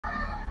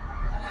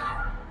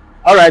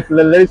All right,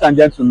 ladies and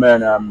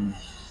gentlemen,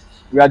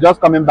 we are just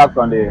coming back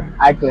from the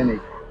eye clinic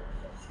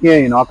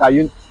here in Oka,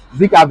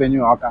 Zik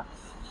Avenue, Oka.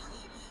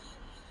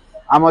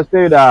 I must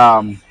say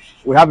that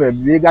we have a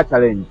bigger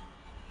challenge.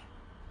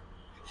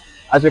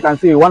 As you can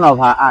see, one of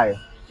her eye,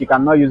 she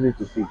cannot use it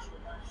to see.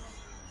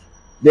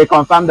 They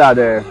confirmed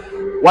that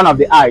one of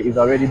the eye is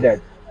already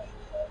dead,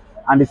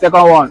 and the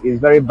second one is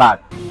very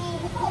bad.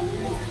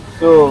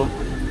 So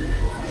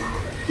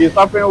she's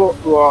suffering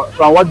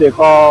from what they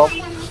call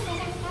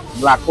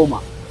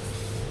glaucoma.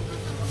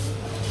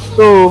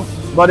 So,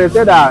 but they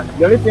said that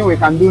the only thing we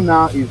can do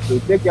now is to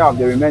take care of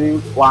the remaining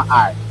one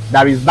eye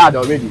that is bad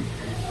already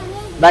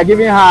by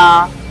giving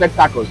her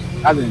spectacles,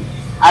 as in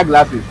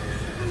eyeglasses,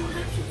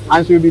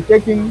 and she'll be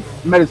taking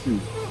medicine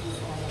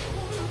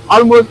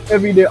almost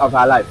every day of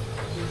her life.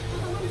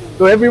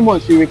 So every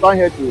month she will come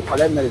here to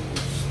collect medicine.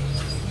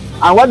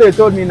 And what they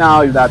told me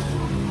now is that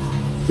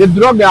the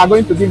drug they are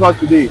going to give us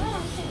today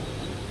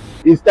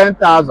is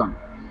 10,000,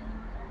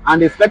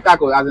 and the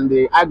spectacle, as in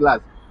the eyeglass,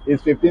 is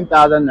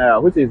 15,000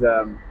 naira, which is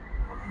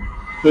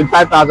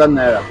 25,000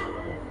 naira.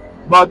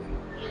 But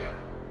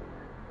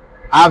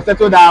I have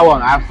settled that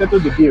one. I have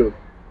settled the bill.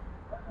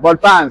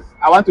 But fans,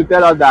 I want to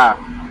tell us that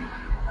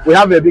we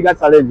have a bigger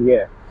challenge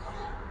here.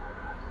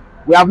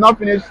 We have not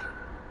finished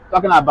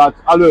talking about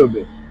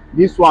Ebube,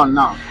 this one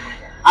now.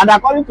 And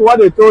according to what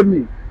they told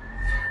me,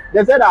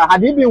 they said that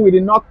had he been, we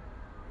did not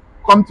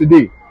come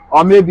today,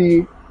 or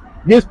maybe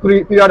this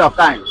period of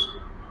time,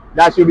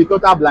 that she'll be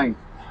total blind.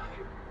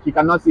 She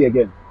cannot see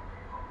again.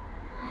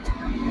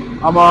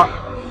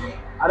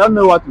 I don't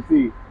know what to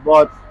say,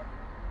 but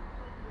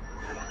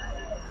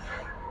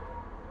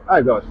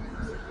my God,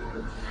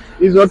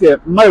 it's okay.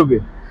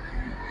 Maybe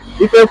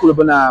if you could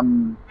open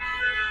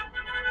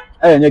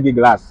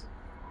glass,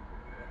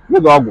 you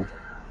go.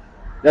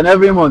 Then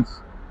every month,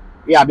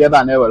 yeah, be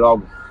able to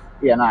log.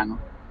 Yeah, no.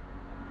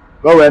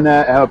 Go when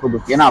help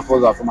you. You know,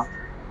 for us,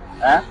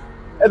 eh?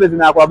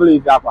 Everything I probably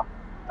is that.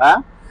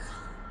 Eh?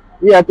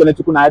 Yeah, can you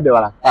take na ide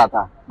wala?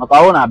 Tata. Maka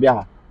ọ na-abịa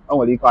ha. O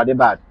nwere ike ọ dị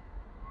bad.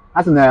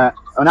 Asị na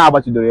ọ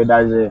na-agbachido ya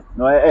dazie.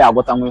 No,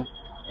 agwọta nwe.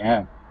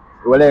 Eh.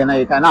 Wele na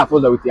ika na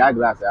afọ with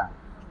eyeglass ya.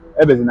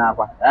 Ebezina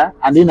akwa. Eh?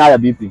 And ị na-aya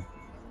BP.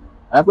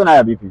 Ekwe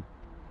na-aya BP.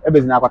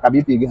 Ebezina akwa ka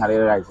BP gị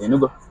ghara rise.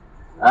 Enugo.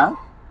 Eh?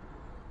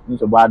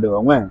 Nsogbu adịghị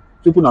onwe.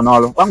 Chukwu nọ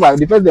n'ọrụ. Kwangwa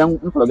the first day m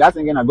fọrọ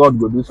gasị gị na God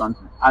go do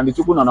something. And the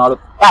Chukwu nọ n'ọrụ.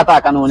 Tata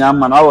aka na onye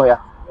mma na ọ bụ ya.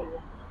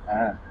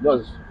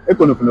 Just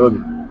ekonofuna obi.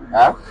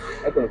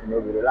 Ekonofuna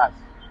obi, relax.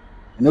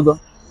 You go.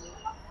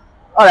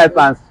 All right,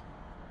 fans.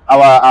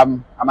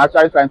 I'm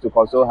actually trying to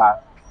console her,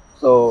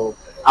 so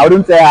I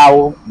wouldn't tell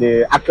her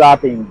the actual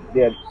thing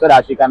there, so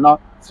that she cannot.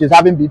 She's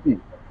having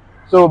BP.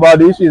 So, but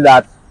the issue is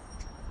that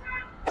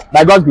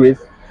by God's grace,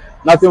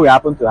 nothing will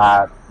happen to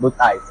her both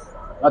eyes.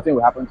 Nothing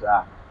will happen to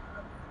her.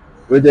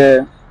 With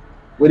the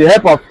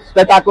help of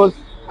spectacles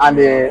and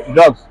the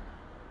drugs,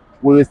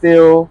 we will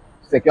still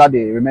secure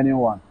the remaining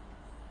one.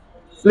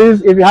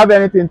 Please, if you have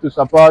anything to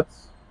support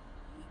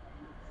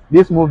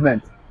this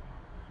movement,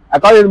 I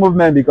call it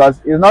movement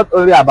because it's not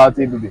only about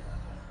Ebube.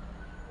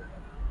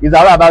 It's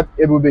all about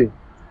Ebube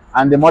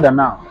and the mother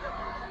now.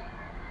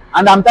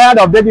 And I'm tired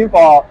of begging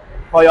for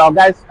your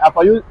guys,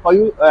 for you.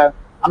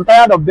 I'm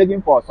tired of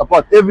begging for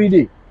support every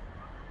day.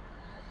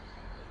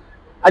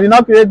 I did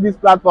not create this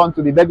platform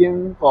to be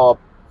begging for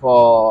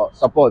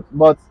support,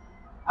 but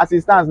as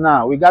it stands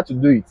now, we got to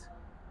do it.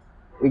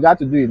 We got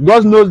to do it.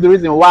 God knows the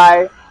reason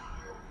why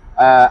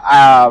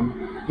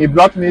He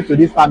brought me to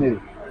this family.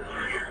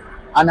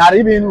 And had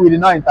even we did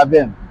not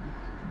intervene,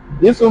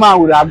 this woman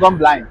would have gone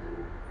blind.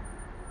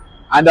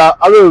 And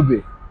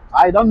Ebube,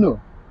 I don't know.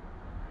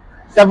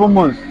 7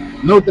 months,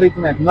 no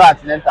treatment, no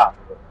accidental.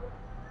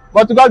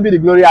 But to God be the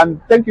glory,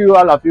 and thank you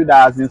all of you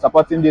that has been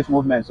supporting this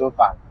movement so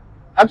far.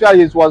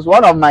 Actually, it was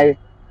one of my,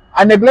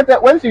 I neglected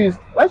when she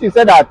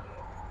said that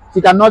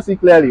she cannot see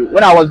clearly.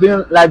 When I was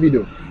doing live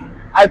video,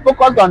 I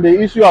focused on the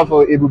issue of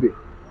Ebube.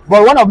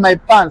 But one of my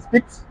fans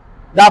picked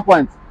that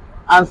point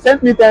and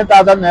sent me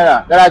 10,000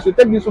 naira that I should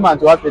take this woman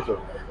to hospital.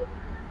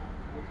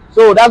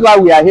 So that's why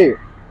we are here.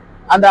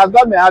 And as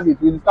God may have it,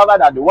 we discovered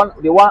that one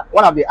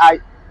of the eye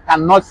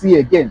cannot see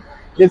again.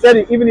 They said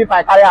even if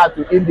I carry her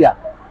to India,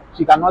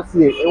 she cannot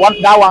see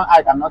it. That one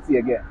eye cannot see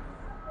again.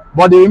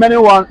 But the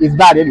remaining one is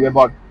bad anyway,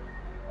 but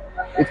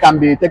it can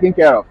be taken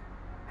care of.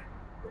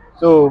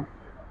 So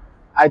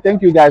I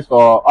thank you guys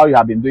for all you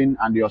have been doing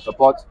and your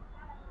support.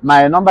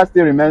 My number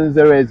still remains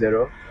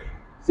 080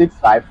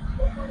 65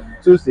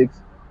 26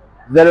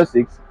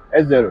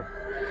 0680.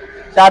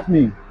 Chat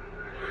me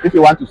if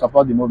you want to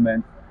support the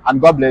movement, and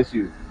God bless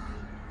you.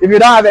 If you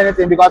don't have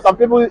anything, because some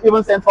people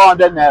even send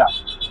 400 naira.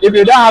 If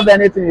you don't have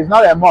anything, it's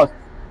not a must.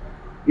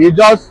 You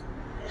just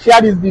share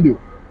this video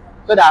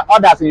so that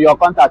others in your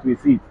contact will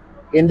see it.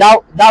 In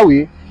that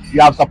way,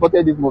 you have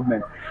supported this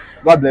movement.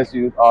 God bless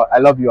you. I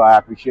love you. I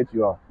appreciate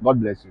you all. God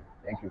bless you.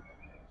 Thank you.